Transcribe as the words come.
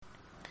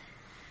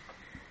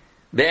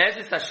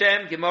Be'ezus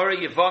Hashem, Gemara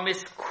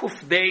Yevamis,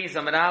 Kuf Beis,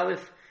 Amar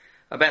Aleph,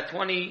 about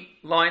 20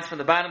 lines from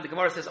the bottom. The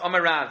Gemara says,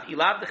 Amar Rav,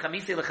 Ilav de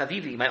Chamise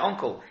lechavivi, my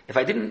uncle. If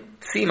I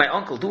didn't see my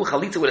uncle do a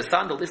chalitza with a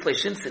sandal, this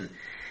shinsin,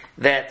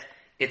 that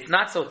it's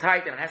not so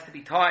tight and it has to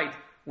be tied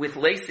with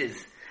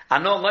laces.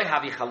 Ano loy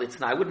havi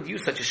chalitza. I wouldn't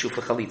use such a shoe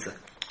for chalitza.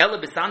 Ela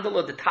besandal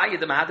or the taya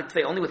the mahadik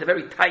tvei, only with a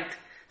very tight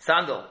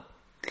sandal.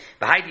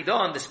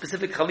 The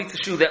specific chalitza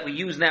shoe that we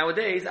use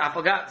nowadays,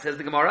 afagat, says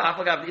the Gemara,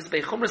 afagat is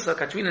bei chumrasa,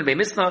 katrin and bei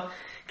misna,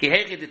 ki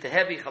hechi de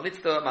tehevi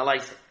chalitza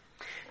malaisa.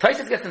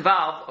 Taisus gets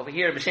involved over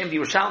here, B'Shem the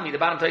Yerushalmi, the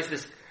bottom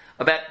Taisus,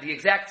 about the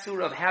exact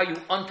surah of how you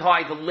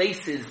untie the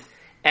laces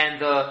and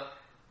the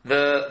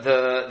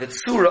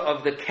surah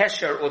of the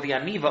kesher or the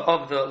aniva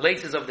of the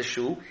laces of the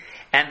shoe,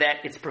 and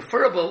that it's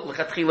preferable,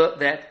 l'chatchila,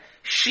 that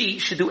she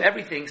should do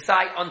everything,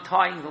 sai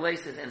untying the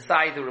laces and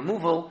sai the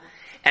removal,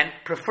 and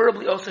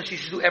preferably also she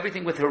should do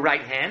everything with her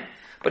right hand.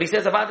 But he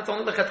says about it's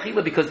only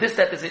l'chatchila because this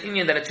step is an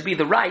inyan that it should be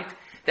the right,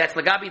 that's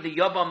lagabi the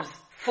yabam's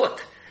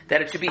foot,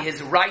 that it should be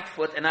his right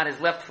foot and not his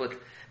left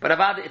foot. But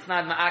avad it's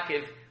not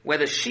ma'akiv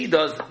whether she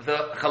does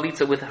the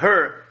chalitza with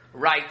her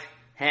right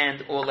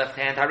hand or left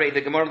hand. Hare,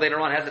 the Gemara later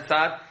on has it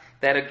said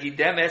that a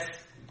gidemes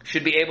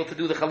should be able to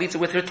do the chalitza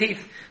with her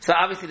teeth. So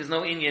obviously there's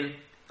no inyan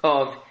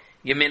of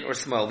yamin or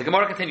small. The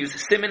Gemara continues,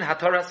 Simin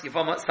hatoras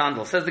yivama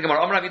sandal. Says the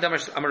Gemara, Amar Avidamer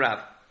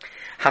Amarav.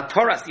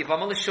 Hatoras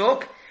yivama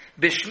l'shok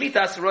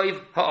b'shmitas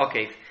roiv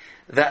ha'okev.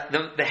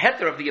 The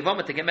heter of the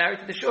yivama to get married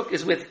to the shuk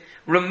is with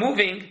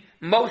removing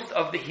most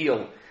of the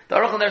heel. The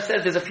Aruch LaNer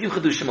says there's a few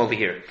chidushim over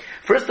here.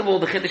 First of all,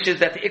 the chidush is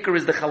that the ikar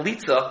is the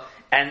chalitza,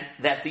 and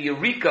that the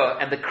eureka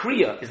and the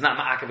kriya is not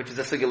ma'akav, which is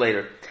a sugya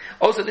later.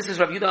 Also, this is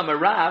Rav Yudah Amar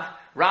Rav.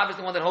 Rav is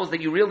the one that holds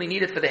that you really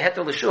need it for the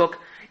heter l'shuk.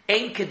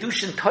 Ein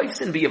kedushin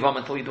toifsin biyavam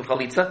until you do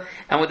chalitza.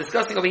 And we're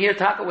discussing over here,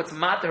 taka, what's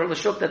matter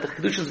l'shuk, that the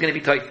kedushin is going to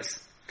be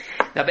toifis.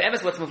 Now,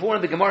 be'emes, what's before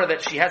in the Gemara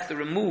that she has to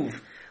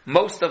remove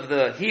most of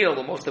the heel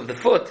or most of the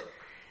foot,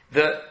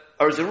 the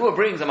Arzarua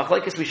brings a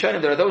machlekes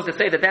rishonim. There are those that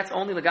say that that's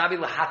only l'gabi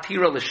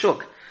l'hatira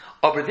l'shuk.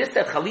 Over this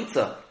that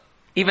chalitza,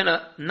 even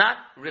a not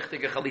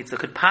richtige chalitza,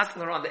 could pass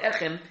her on the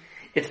echem.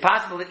 It's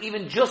possible that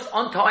even just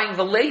untying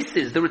the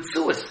laces, the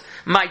ritzuas,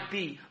 might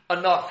be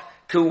enough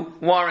to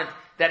warrant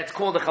that it's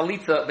called a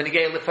chalitza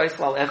b'negei l'fais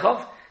l'al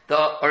echav. The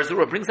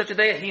Arzura brings such a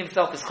day. He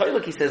himself is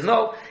chaylik. He says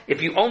no.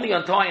 If you only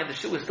untie and the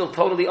shoe is still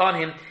totally on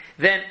him,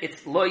 then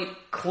it's loy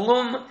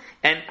klum,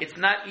 and it's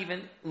not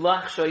even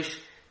lachshoish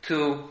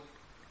to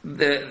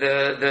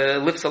the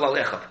lifsal al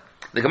echav.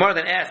 The Gemara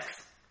then asks,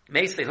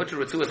 Meisvei Hutcher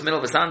Ritzuas middle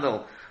of a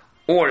sandal,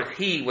 or if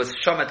he was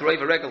Shamat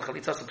Roiva Regel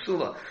Chalitzas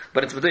Psula,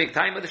 but it's Meduik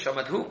time of the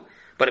Shamat Hu.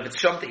 But if it's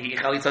Shamat He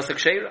Chalitzas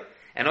Kshera,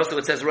 and also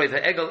it says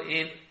Roiva Egel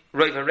in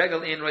Roiva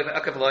Regel in Roiva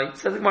Akav Loi.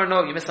 Says the Gemara,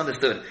 no, you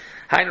misunderstood.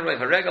 Hainu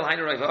Roiva Regel,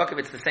 Hainu Roiva Akav,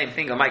 it's the same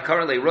thing. My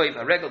Karale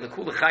Roiva Regel, the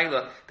Kula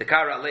Chayla, the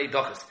Kara Alei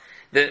Dochas.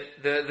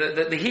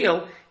 The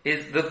heel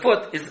is, the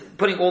foot is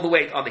putting all the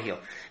weight on the heel.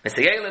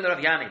 Mesayel Rav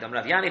Yani, Dam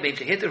Rav Yani, Ben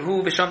Shehiter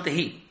Hu V'Shamta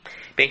He.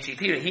 Ben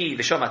Shehiter He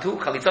V'Shamatu,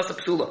 Chalitzas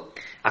Psula.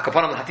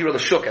 Akapanam L'Hatira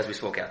L'Shuk, as we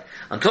spoke out.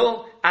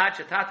 Until Ad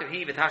Shetater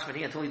He V'Tashmat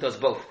He, until he does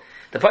both.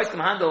 The Paiskim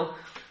handle,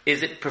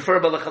 is it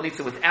preferable a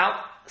chalitza without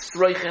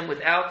sroichem,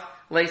 without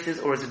laces,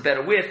 or is it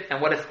better with?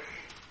 And what if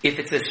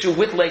it's a shoe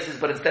with laces,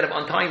 but instead of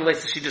untying the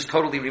laces, she just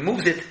totally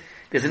removes it?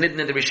 There's a nidin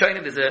in the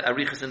Rishonim, there's a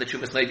arichas in the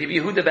Chuvas Noativ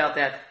Yehud about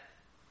that.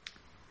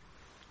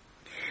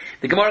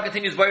 The Gemara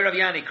continues, Vay Rav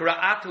Yani,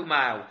 Kara'atu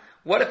Ma'u.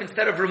 What if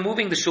instead of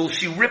removing the shoe,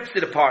 she rips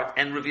it apart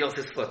and reveals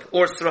his foot?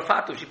 Or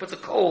Srafatu, she puts a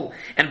coal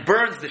and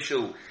burns the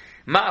shoe.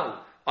 Ma'u.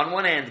 On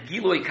one hand,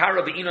 Giloi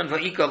Kara Be'inon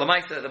Va'ika,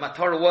 Lamaisa, the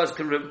Matara was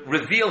to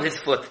reveal his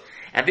foot.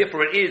 And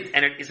therefore it is,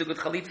 and it is a good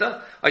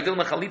chalitza.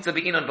 Aydilma chalitza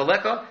Be'inon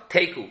V'leka,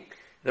 Teku.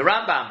 The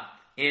Rambam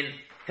in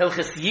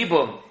Hilchis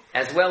Yibum,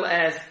 as well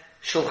as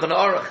Shulchan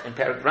Aruch, in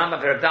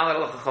Rambam Perek Dalet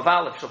Halacha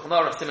Chaval, Shulchan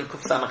Aruch, Siman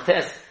Kuf Samach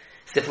Tes,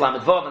 Sif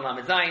Lamed Vav and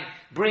Lamed Zayin,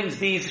 brings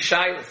these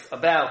shilas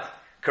about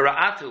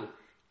Kara'atu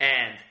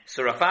and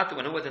Surafatu,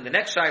 and who was in the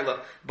next shilah,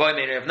 Boy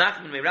Meir Rav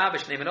Nachman Meir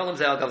Rabish, Neiman Olam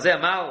Zel Gavzeh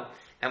Ma'u,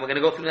 and we're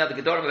going to go through now the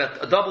Gedorim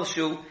about a double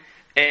shoe,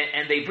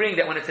 and they bring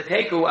that when it's a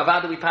teku,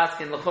 avadu we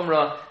pass in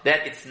l'chumra,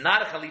 that it's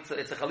not a chalitza,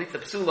 it's a chalitza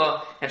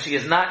psula, and she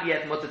is not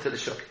yet mutter to the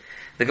shuk.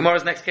 The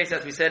Gemara's next case,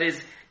 as we said,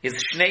 is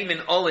shnei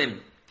min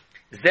olim,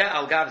 zeh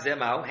al gav zeh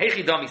ma'u,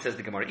 hechi dami, says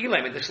the Gemara,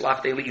 ilay mit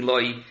shlafte li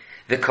iloi,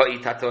 v'koi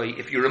tatoi,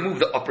 if you remove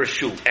the upper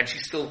shoe,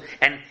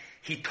 and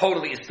he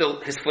totally is still,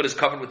 his foot is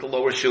covered with the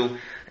lower shoe,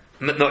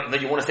 no,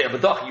 you want to say a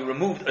badach, you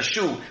removed a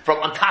shoe from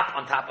on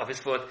top of his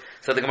foot.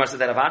 So the Gemara says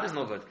that avad is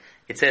no good.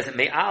 It says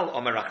me'al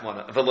omer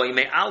rachmana, v'loi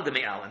me'al de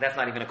me'al, and that's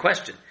not even a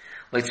question.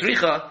 Like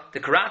tzricha, the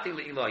karate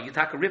le'ilah, you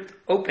ripped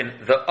open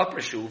the upper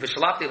shoe,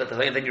 v'shalafti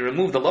le'tahoi, and then you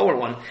remove the lower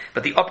one,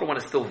 but the upper one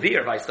is still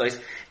there, v'aistois,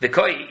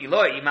 v'koi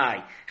iloi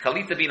imai,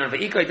 chalitza b'inon,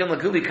 v'ikoi dim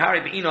laguli kari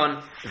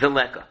b'inon,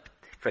 v'leka.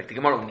 Correct. The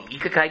Gemara,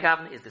 me'ika kai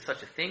gavna, is there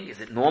such a thing? Is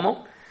it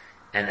normal?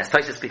 And as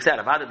Taisa speaks out,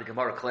 Avada, the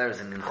Gemara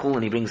declares, and in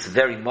Chulin he brings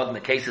very modern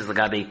cases,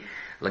 lagabi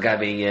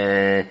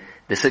the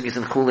sugis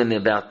in Chulin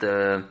about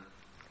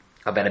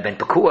about a ben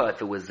Pekua,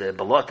 if it was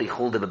baloti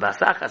chulda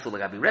b'basachas or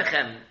lagabi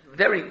rechem,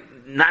 very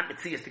not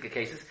mitziistic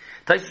cases.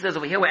 Taisa says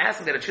over here we're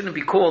asking that it shouldn't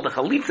be called a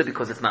chalitza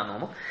because it's not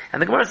normal,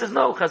 and the Gemara says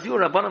no. Chazur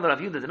rabbanon Rav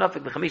Yehuda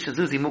denafik b'chamisha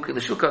zuzi muki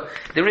l'shuka.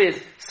 There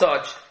is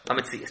such a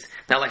mitzias.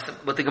 Now, like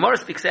what the Gemara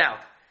speaks out,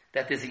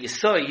 that there's a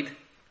yisoid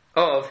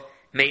of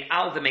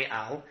me'al de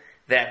me'al,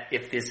 that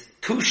if there's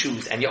two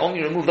shoes and you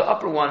only remove the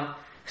upper one,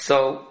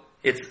 so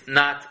it's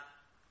not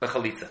a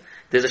chalitza.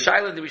 There's a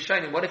shaila in the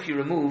Rishonim, what if you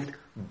removed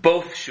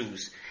both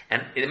shoes?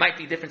 And it might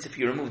be a difference if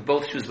you removed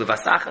both shoes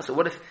b'vasacha, so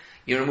what if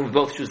you removed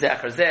both shoes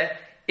ze'achar zeh?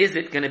 Is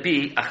it going to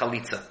be a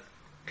chalitza?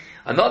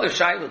 Another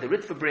shaila the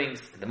Ritva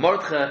brings, the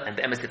Mordcha and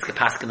the Emes Titzke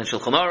Paskin and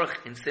Shulchan Aruch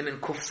in Siman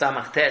Kuf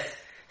Samach Tes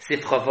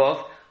Sif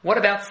Chavov. What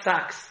about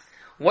socks?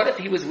 What if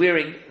he was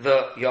wearing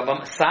the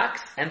Yavam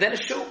socks and then a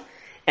shoe?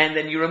 And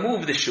then you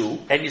remove the shoe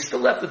and you're still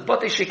left with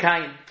Batei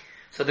Shekayim.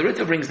 So the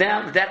Ritva brings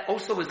down that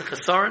also is the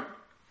chesaron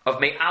of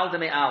Me'al de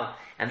Me'al.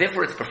 And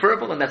therefore it's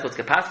preferable, and that's what's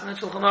Kepaskin and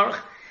Shulchan Aruch,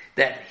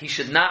 that he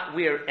should not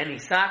wear any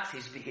socks.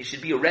 He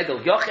should be a regal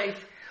yochef.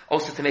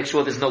 Also to make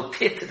sure there's no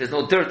tit, there's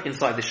no dirt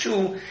inside the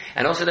shoe,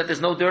 and also that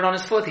there's no dirt on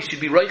his foot. He should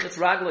be roichetz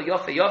ragla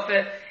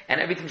yofe, and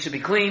everything should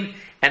be clean,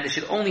 and there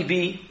should only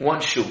be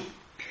one shoe.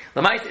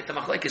 L'mayis, it's a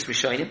machlekes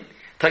rishonim.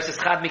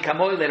 Taisus chad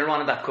mikamoy later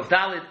on in Daf Kuf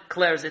Daled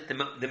declares it. The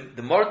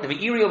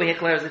Meiri over here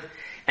declares it,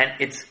 and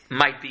it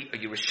might be a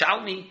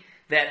Yerushalmi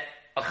that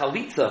a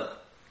chalitza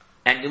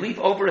and you leave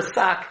over a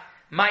sock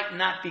might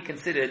not be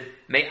considered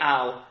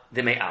me'al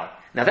de me'al.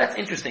 Now that's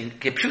interesting.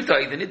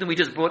 Kepshutai, the nidin we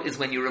just brought is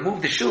when you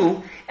remove the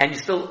shoe and you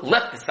still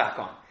left the sock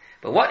on.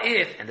 But what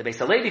if, and the Beis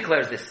Halevi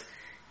declares this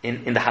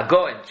in the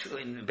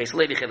Haggadah, in Beis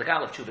Halevi Chelek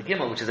Aleph Tshuva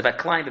Gimel, which is about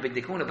Klein the Big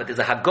Dikuna, but there's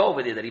a Haggadah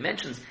over there that he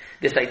mentions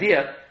this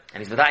idea,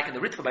 and he's V'daik in the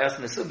Ritva by us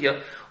in the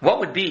Sugya. What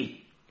would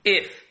be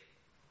if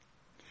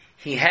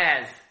he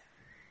has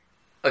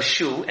a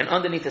shoe and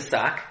underneath a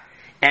sock,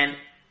 and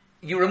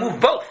you remove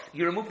both?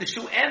 You remove the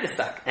shoe and the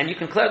sock, and you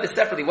can clear this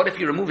separately. What if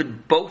you remove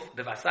it both,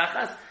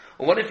 b'vasachas?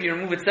 Or what if you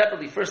remove it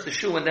separately, first the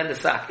shoe and then the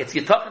sock? It's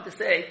yitachin to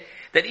say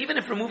that even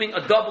if removing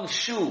a double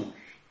shoe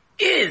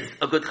is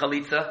a good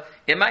chalitza,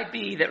 it might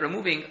be that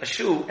removing a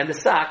shoe and the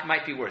sock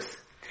might be worse.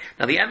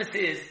 Now the emes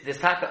is,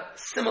 there's a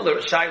similar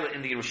shaila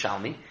in the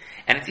Yerushalmi,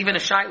 and it's even a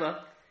shaila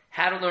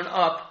how to learn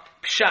up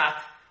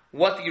pshat,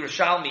 what the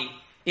Yerushalmi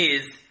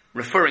is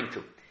referring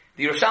to.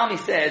 The Yerushalmi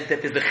says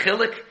that there's a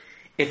chilik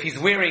if he's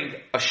wearing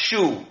a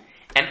shoe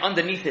and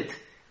underneath it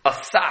a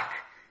sock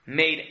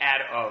made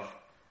out of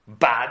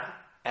bad,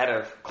 out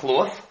of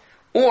cloth,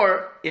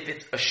 or if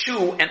it's a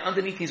shoe and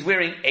underneath he's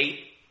wearing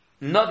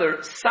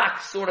another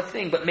sock sort of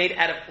thing, but made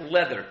out of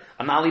leather,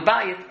 an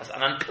alibayit,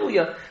 an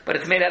anpilya, but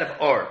it's made out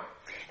of or.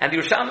 And the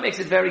Yerushalmi makes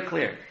it very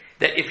clear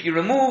that if you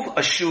remove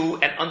a shoe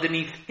and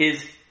underneath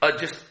is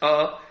just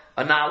a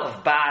nal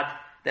of bad,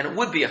 then it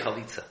would be a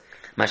chalitza.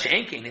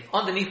 Masha'enkein, if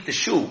underneath the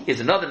shoe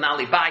is another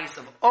nalibayis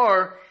of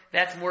or,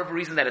 that's more of a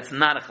reason that it's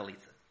not a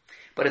chalitza.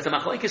 But it's a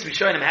machlokes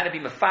rishonim how to be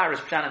mefarish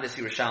pshat on this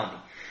Yerushalmi.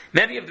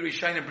 Many of the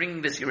Rishonim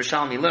bringing this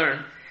Yerushalmi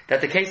learn that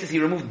the case is he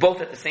removed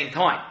both at the same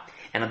time.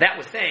 And that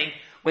was saying,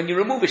 when you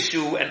remove a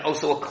shoe and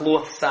also a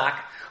cloth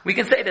sock, we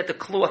can say that the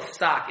cloth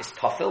sock is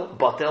tafil,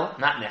 batel,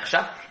 not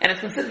nechshav, and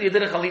it's considered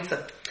yedid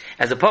chalitza.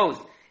 As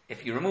opposed,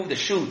 if you remove the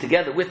shoe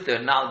together with the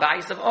nal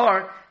bayis of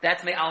or,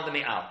 that's me'al de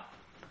me'al.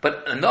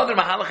 But another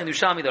mahalach in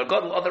Yerushalmi, the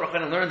Argadol, other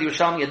Rishonim learned the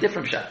Yerushalmi a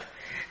different pshat.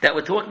 That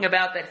we're talking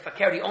about that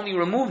fakir, he only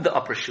removed the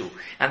upper shoe.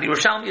 And the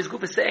Yerushalmi is good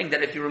for saying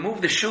that if you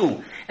remove the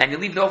shoe and you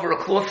leave over a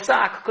cloth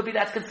sock, could be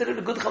that's considered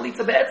a good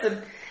chalitza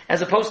be'etzim,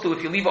 as opposed to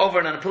if you leave over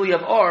an anapilya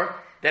of or,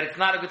 that it's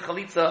not a good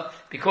chalitza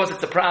because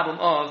it's a problem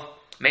of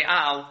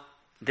me'al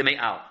de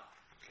me'al.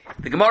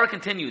 The Gemara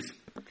continues.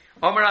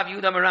 Omer Rav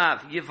Yehuda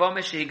Merav,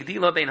 Yevomesh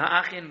higdila bein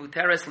ha'achin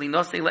muteres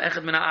linosei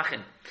le'echad min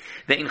ha'achin.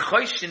 Ve'in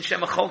choishin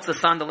shema cholza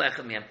sandal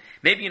le'echad mihem.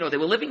 Maybe, they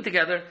were living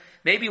together.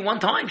 Maybe one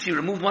time she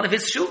removed one of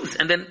his shoes,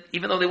 and then,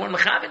 even though they weren't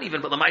mechaven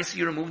even, but l'maisa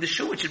you removed the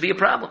shoe, it should be a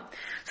problem.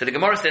 So the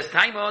Gemara says,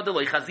 Taima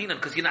deloy chazinan,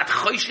 because you're not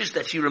choishish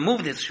that she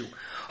removed his shoe.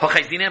 Ho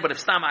chazinan, but if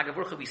Stam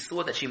Agavurcha, we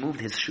saw that she moved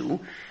his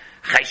shoe,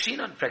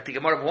 chayshinan, in fact, the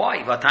Gemara,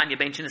 why? Vatanya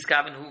ben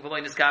shiniskaven hu,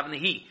 v'loy niskaven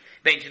hi.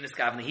 Ben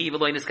shiniskaven hi,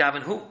 v'loy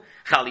niskaven hu.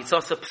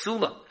 Chalitzosa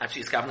psula,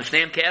 actually niskaven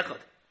shneim ke'echad.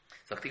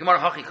 So the Gemara,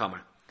 hachi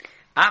kamer.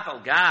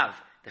 Afal gav,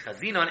 the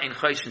chazinan ein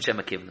choishin shem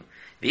akivnu.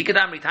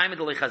 V'ikadam ritayim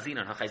deloy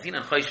chazinan, ha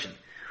chazinan choishin.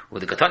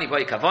 With the Katani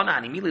boy Kavana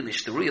and immediately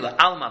Lishterui la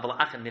Alma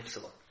Balachan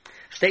Nipsala.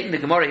 State in the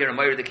Gemara here in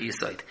Meir the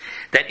Kiyasite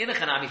that in the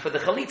Chanami for the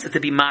Chalitza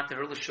to be matter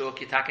her l'shuk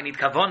you need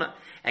Kavana,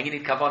 and you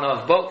need Kavana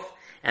of both,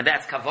 and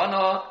that's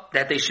Kavana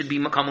that they should be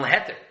Makam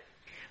Leheter.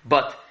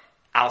 But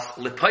as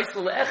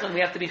L'Toisel Le'echem we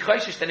have to be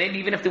Choishish that maybe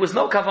even if there was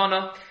no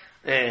Kavana,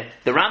 the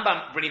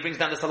Rambam when he brings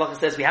down the Salacha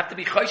says we have to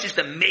be Choishish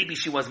that maybe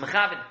she was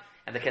Mechaven.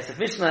 And the Kesef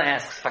Mishnah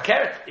asks,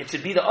 Fakeret, it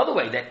should be the other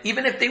way, that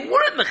even if they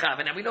weren't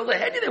Mechaven, and we know the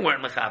head they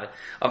weren't Mechaven,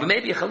 or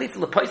maybe a Chalitza,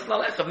 L'Pois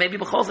L'Alech, or maybe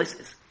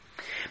B'chozes is.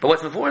 But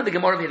what's before in the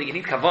Gemara here, you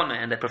need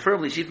Kavana, and that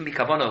preferably should even be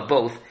Kavana of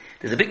both,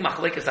 there's a big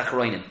Machlekes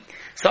Achroinim.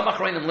 Some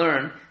Achroinim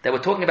learn that we're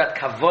talking about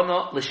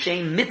Kavana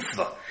L'Shem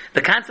Mitzvah.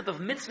 The concept of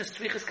Mitzvah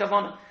Strichas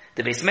Kavana.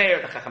 The Beis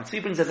Meir, the Chacham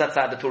Tzvi brings it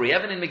outside, the Turi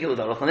Even in Megillah,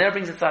 the Aruch LaNer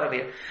brings it out of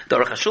here, the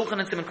Aruch HaShulchan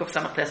in Siman Kuf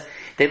Samach Tes.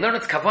 They learn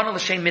it's kavanah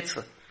l'shem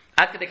mitzvah.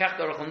 Ad kedei kach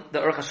the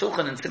Aruch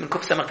HaShulchan in Siman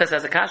Kuf Samach Tes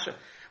has a kasha.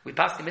 We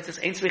pass the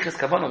mitzvahs ein tzrichas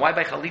kavanah. Why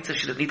by chalitza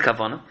should it need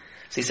kavanah?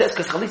 So he says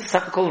because chalitza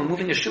sakakol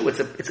removing a shoe.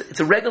 It's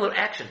a regular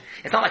action.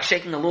 It's not like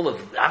shaking a lulav.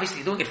 Obviously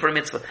you're doing it for a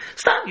mitzvah.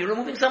 Stop! You're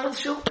removing someone's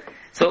shoe.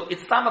 So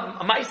it's tam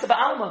a ma'isa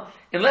ba'alma.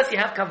 Unless you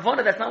have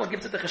kavanah, that's not what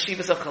gives it the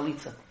chashivas of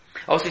chalitza.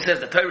 Also he says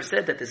the Torah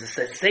said that there's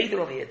a seder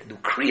over here to do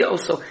kriya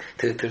also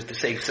to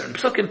say certain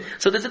psukim.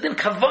 So there's a din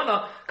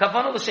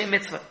kavanah l'shem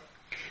mitzvah.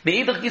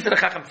 Me'idach gizra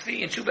chacham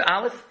tzvi in Shuva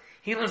Aleph.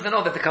 He learns to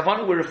know that the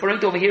kavanah we're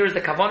referring to over here is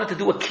the kavanah to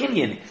do a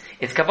kinyan.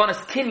 It's kavanah's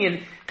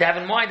kinyan to have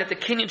in mind that the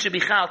kinyan should be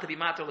chal to be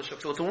matar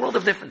l'shuk. So it's a world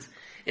of difference.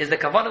 Is the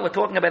kavanah we're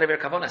talking about over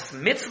kavanah's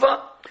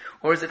mitzvah,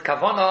 or is it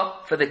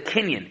kavanah for the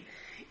kinyan?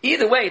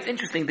 Either way, it's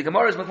interesting. The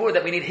Gemara is before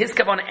that we need his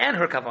kavanah and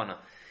her kavanah.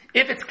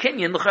 If it's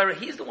kinyan, l'chara,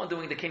 he's the one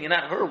doing the kinyan,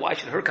 not her. Why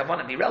should her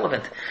kavanah be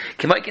relevant?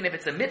 Kimaikin, if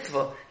it's a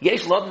mitzvah,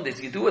 yesh laden this.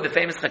 You do the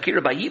famous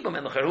chakira by yibam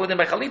and l'chara then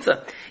by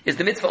chalitza. Is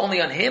the mitzvah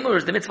only on him, or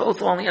is the mitzvah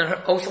also only on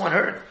her? Also on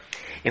her?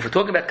 If we're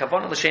talking about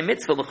kavanah l'shem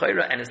mitzvah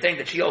l'chayra, and it's saying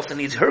that she also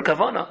needs her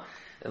kavanah,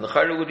 then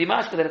l'chayra would be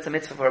mashka that it's a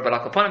mitzvah for her. But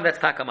al kapanim, that's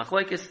taka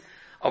machloikis.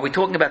 Are we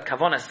talking about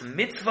kavanah's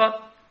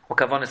mitzvah or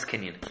kavanah's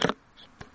kinyan?